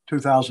in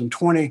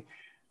 2020,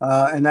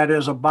 and that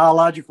is a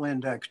biological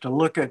index to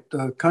look at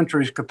the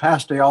country's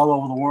capacity all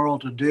over the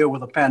world to deal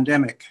with a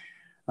pandemic.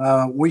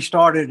 We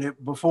started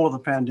it before the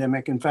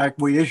pandemic. In fact,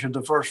 we issued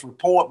the first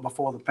report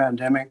before the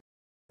pandemic.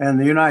 And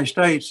the United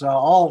States,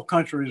 no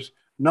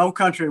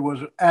country was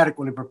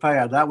adequately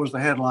prepared. That was the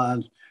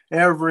headlines.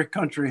 Every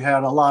country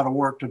had a lot of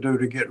work to do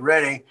to get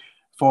ready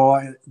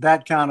for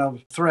that kind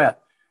of threat.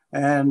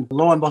 And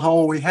lo and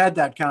behold, we had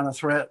that kind of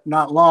threat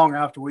not long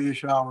after we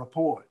issued our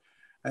report.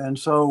 And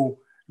so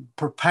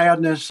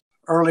preparedness,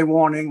 early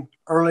warning,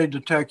 early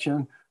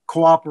detection,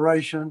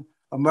 cooperation,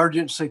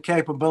 emergency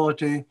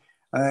capability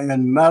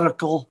in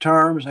medical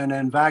terms and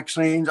in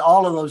vaccines,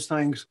 all of those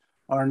things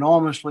are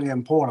enormously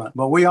important.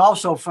 But we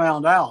also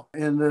found out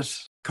in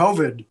this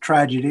COVID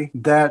tragedy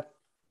that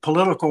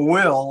political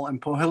will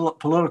and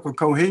political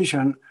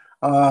cohesion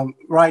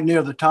right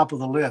near the top of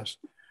the list.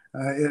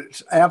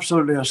 It's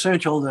absolutely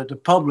essential that the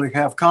public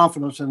have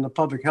confidence in the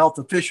public health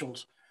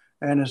officials,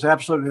 and it's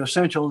absolutely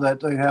essential that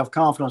they have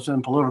confidence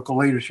in political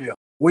leadership.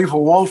 We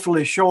were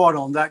woefully short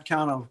on that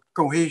kind of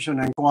cohesion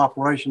and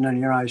cooperation in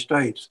the United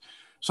States.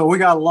 So we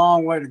got a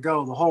long way to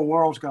go. The whole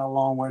world's got a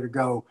long way to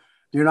go.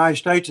 The United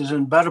States is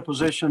in better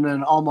position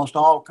than almost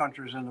all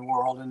countries in the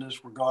world in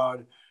this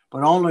regard,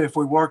 but only if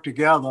we work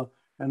together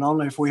and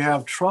only if we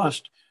have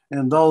trust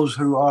in those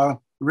who are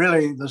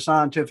really the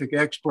scientific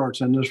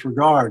experts in this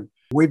regard.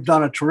 We've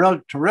done a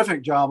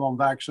terrific job on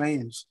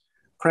vaccines.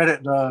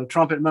 Credit the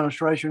Trump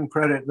administration,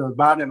 credit the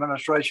Biden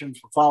administration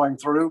for following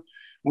through.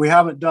 We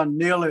haven't done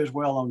nearly as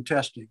well on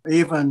testing.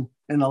 Even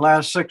in the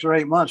last 6 or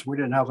 8 months, we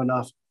didn't have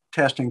enough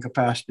testing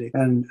capacity.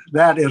 And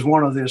that is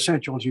one of the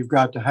essentials you've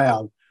got to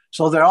have.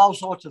 So there are all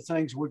sorts of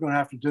things we're going to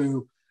have to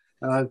do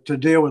to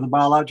deal with the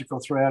biological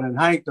threat. And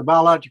Hank, the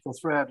biological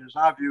threat, as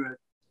I view it,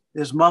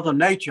 is Mother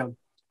Nature,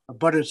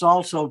 but it's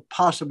also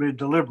possibly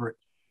deliberate.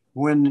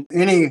 When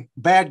any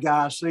bad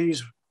guy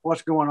sees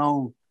what's going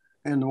on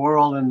in the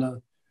world and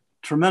the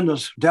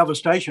tremendous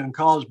devastation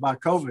caused by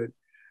COVID,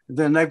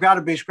 then they've got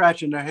to be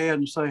scratching their head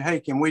and say, hey,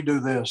 can we do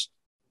this?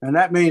 And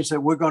that means that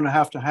we're going to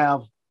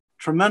have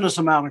tremendous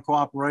amount of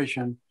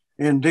cooperation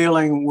in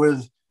dealing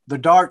with the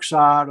dark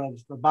side of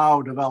the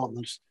bio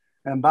developments.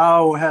 And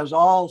bio has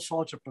all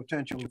sorts of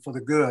potential for the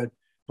good,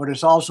 but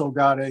it's also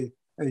got a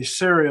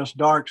serious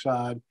dark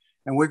side.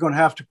 And we're going to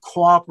have to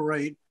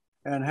cooperate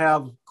and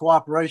have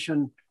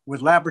cooperation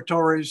with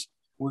laboratories.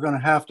 We're going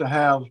to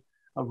have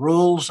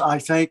rules, I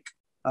think,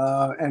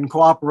 and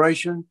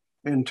cooperation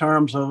in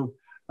terms of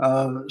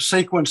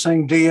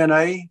sequencing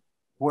DNA,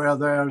 where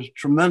there's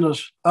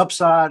tremendous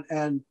upside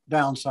and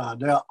downside.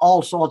 There are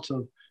all sorts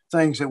of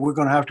things that we're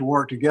going to have to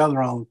work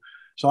together on.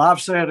 So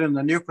I've said in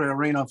the nuclear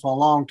arena for a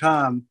long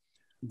time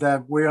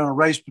that we're in a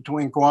race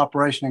between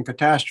cooperation and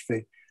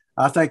catastrophe.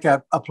 I think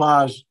that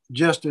applies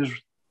just as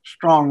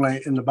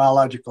strongly in the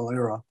biological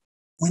era.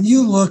 When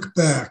you look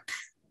back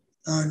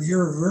on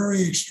your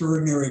very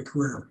extraordinary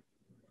career,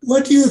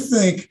 what do you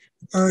think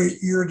are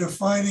your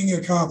defining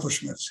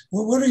accomplishments?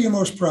 What are you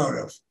most proud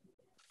of?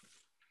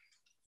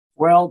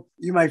 Well,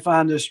 you may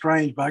find this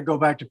strange, but I go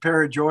back to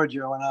Perry,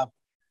 Georgia, and I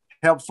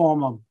helped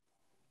form a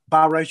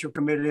biracial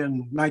committee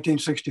in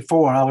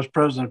 1964. And I was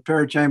president of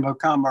Perry Chamber of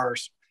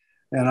Commerce,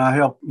 and I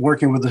helped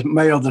working with the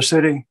mayor of the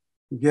city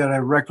get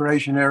a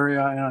recreation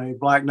area in a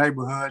Black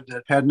neighborhood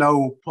that had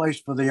no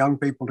place for the young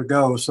people to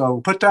go.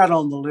 So put that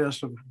on the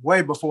list of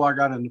way before I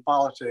got into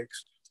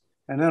politics.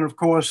 And then, of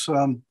course,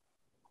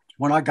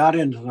 when I got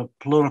into the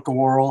political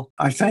world,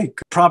 I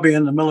think probably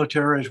in the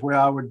military is where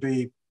I would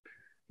be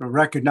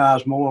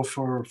recognized more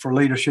for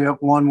leadership.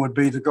 One would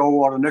be the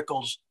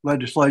Goldwater-Nichols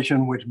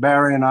legislation, which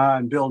Barry and I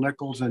and Bill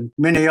Nichols and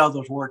many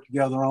others worked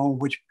together on,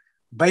 which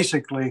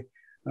basically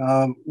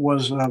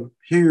was a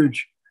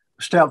huge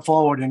step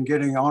forward in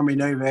getting Army,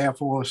 Navy, Air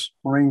Force,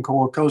 Marine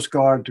Corps, Coast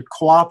Guard to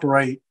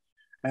cooperate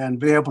and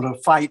be able to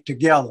fight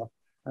together.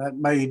 That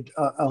made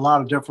a lot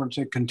of difference.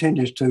 It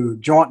continues to.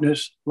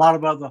 Jointness, a lot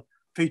of other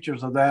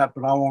features of that,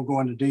 but I won't go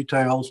into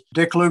details.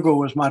 Dick Lugar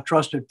was my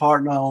trusted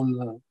partner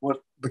on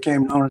what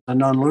became known as the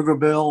Nunn-Lugar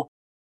Bill,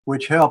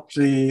 which helped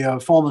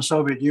the former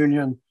Soviet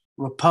Union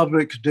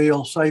republics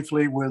deal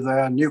safely with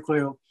their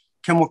nuclear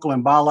chemical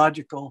and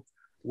biological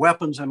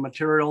weapons and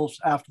materials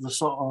after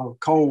the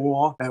Cold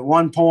War. At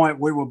one point,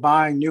 we were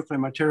buying nuclear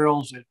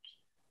materials that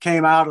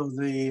came out of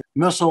the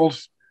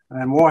missiles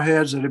and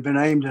warheads that had been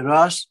aimed at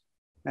us.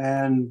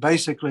 And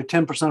basically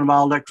 10% of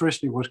our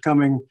electricity was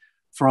coming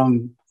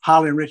from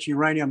highly enriched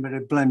uranium that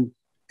had blended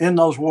in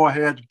those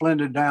warheads,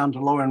 blended down to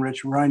low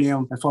enriched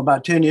uranium. And for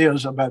about 10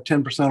 years, about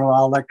 10% of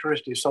our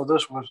electricity. So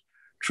this was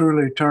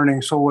truly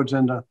turning swords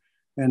into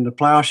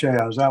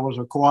plowshares. That was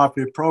a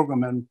cooperative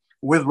program, and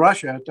with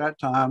Russia at that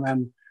time,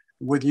 and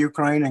with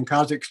Ukraine and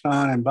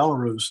Kazakhstan and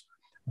Belarus.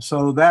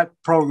 So that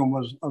program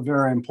was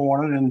very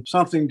important and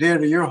something dear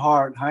to your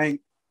heart,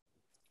 Hank.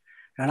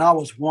 And I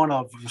was one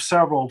of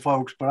several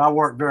folks, but I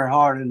worked very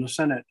hard in the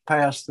Senate to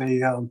pass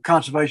the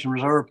Conservation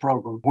Reserve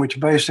Program, which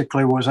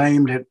basically was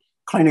aimed at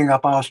cleaning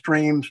up our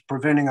streams,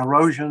 preventing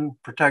erosion,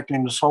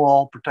 protecting the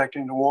soil,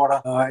 protecting the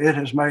water. It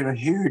has made a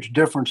huge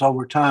difference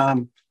over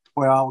time,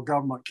 where our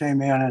government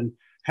came in and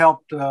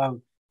helped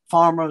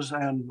farmers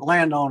and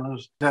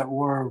landowners that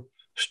were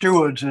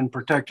stewards in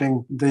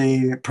preventing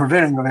the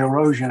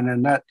erosion,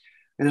 and that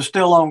is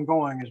still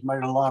ongoing. Has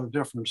made a lot of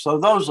difference. So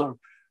those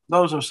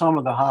are some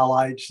of the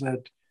highlights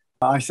that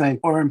I think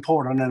are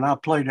important, and I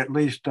played at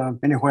least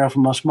anywhere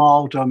from a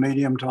small to a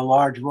medium to a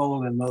large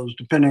role in those,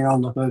 depending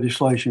on the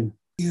legislation.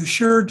 You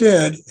sure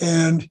did,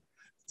 and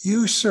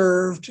you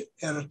served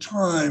at a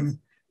time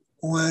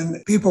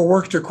when people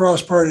worked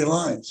across party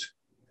lines.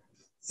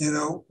 You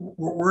know,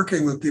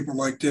 working with people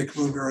like Dick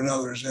Lugar and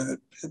others, and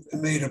it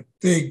made a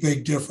big,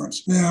 big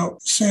difference. Now,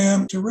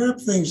 Sam, to wrap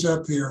things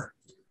up here,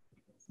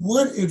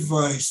 what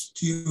advice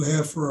do you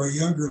have for our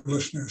younger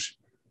listeners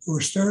who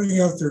are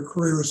starting out their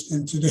careers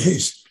in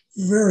today's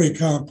very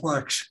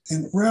complex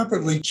and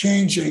rapidly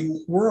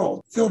changing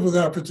world, filled with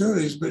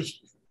opportunities, but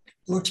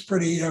looks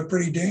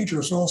pretty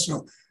dangerous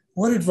also?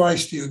 What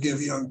advice do you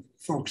give young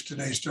folks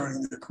today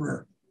starting their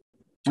career?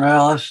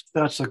 Well,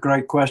 that's a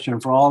great question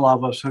for all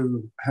of us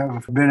who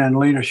have been in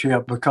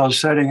leadership, because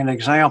setting an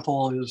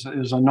example is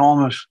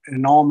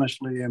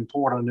enormously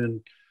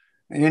important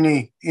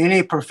in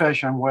any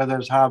profession where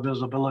there's high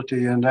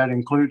visibility, and that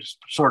includes,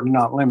 certainly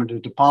not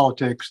limited to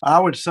politics. I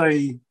would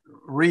say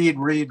read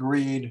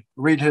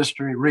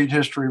history.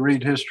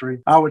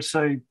 I would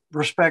say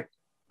respect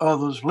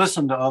others,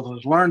 listen to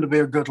others, learn to be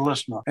a good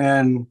listener,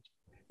 and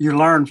you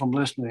learn from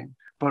listening.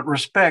 But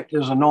respect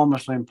is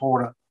enormously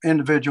important,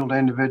 individual to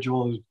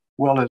individual as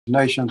well as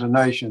nation to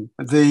nation.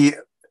 The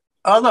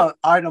other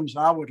items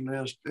I would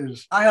list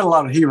is I had a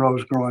lot of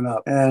heroes growing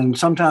up, and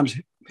sometimes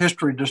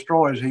history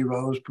destroys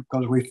heroes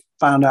because we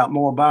find out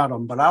more about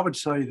them. But I would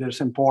say that it's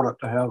important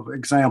to have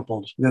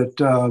examples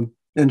that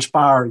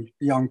inspire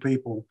young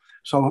people.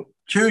 So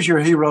choose your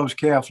heroes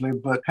carefully,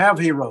 but have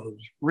heroes.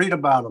 Read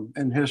about them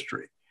in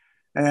history.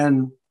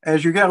 And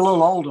as you get a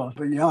little older,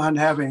 beyond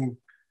having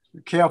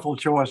careful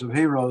choice of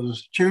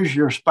heroes, choose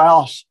your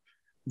spouse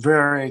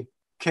very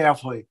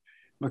carefully,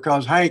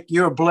 because Hank,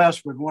 you're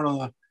blessed with one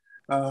of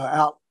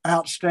the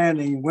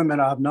outstanding women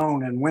I've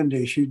known, and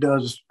Wendy. She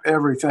does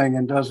everything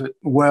and does it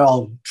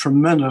well.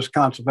 Tremendous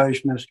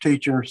conservationist,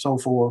 teacher, so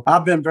forth.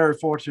 I've been very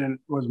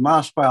fortunate with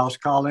my spouse,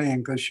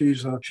 Colleen, because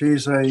she's a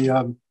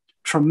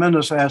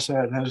tremendous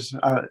asset. Has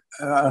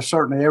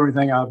certainly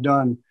everything I've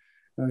done,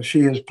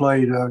 she has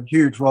played a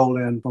huge role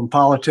in, from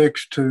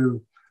politics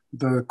to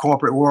the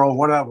corporate world,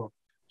 whatever.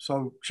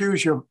 So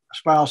choose your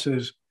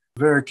spouses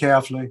very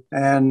carefully.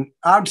 And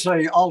I'd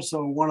say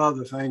also one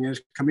other thing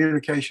is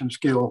communication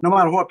skill. No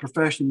matter what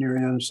profession you're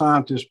in,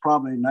 science is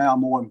probably now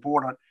more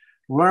important.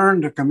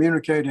 Learn to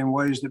communicate in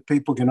ways that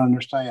people can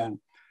understand,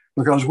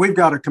 because we've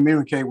got to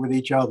communicate with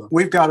each other.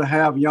 We've got to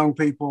have young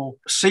people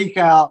seek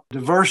out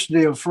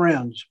diversity of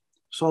friends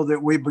so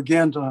that we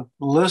begin to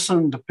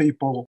listen to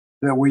people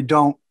that we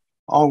don't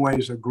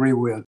always agree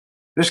with.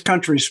 This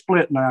country's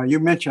split now. You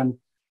mentioned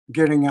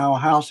getting our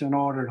house in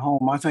order at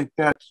home. I think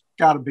that's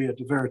got to be at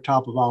the very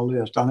top of our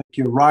list. I think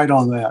you're right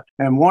on that.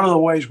 And one of the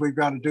ways we've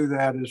got to do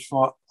that is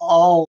for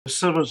all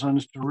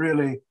citizens to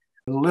really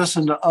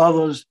listen to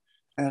others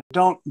and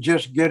don't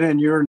just get in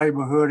your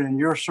neighborhood, in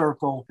your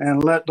circle,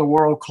 and let the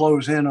world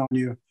close in on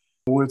you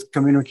with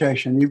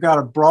communication. You've got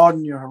to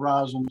broaden your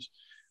horizons,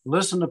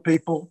 listen to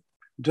people,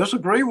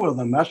 disagree with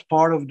them. That's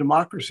part of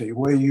democracy,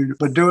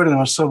 but do it in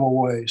a civil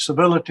way.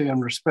 Civility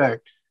and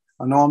respect,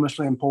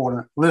 enormously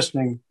important.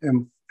 Listening is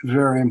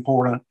very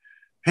important.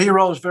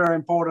 Heroes, very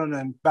important.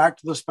 And back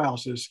to the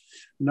spouses.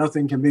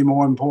 Nothing can be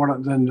more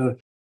important than the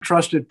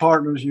trusted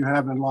partners you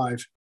have in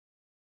life.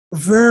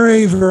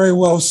 Very, very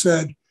well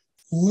said.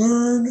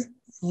 Learn,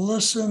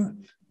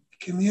 listen,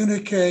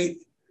 communicate.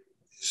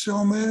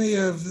 So many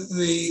of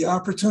the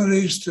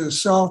opportunities to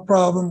solve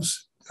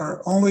problems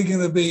are only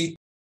going to be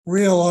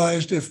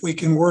realized if we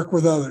can work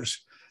with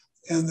others.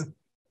 And the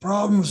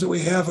problems that we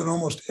have in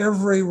almost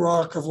every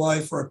walk of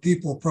life are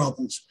people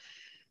problems.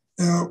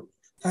 Now,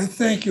 I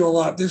thank you a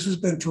lot. This has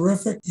been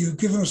terrific. You've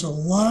given us a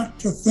lot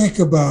to think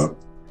about.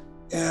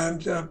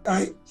 And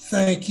I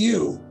thank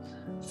you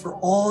for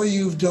all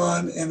you've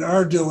done and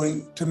are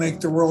doing to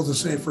make the world a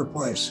safer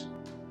place.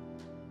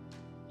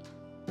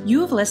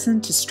 You have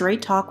listened to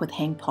Straight Talk with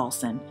Hank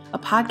Paulson, a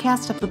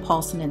podcast of the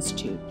Paulson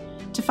Institute.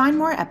 To find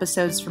more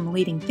episodes from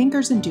leading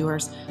thinkers and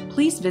doers,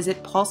 please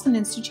visit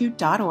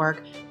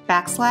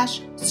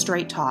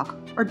paulsoninstitute.org/Straight Talk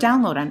or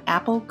download on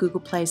Apple, Google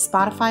Play,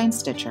 Spotify, and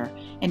Stitcher.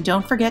 And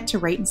don't forget to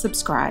rate and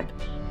subscribe.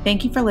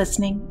 Thank you for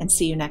listening, and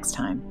see you next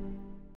time.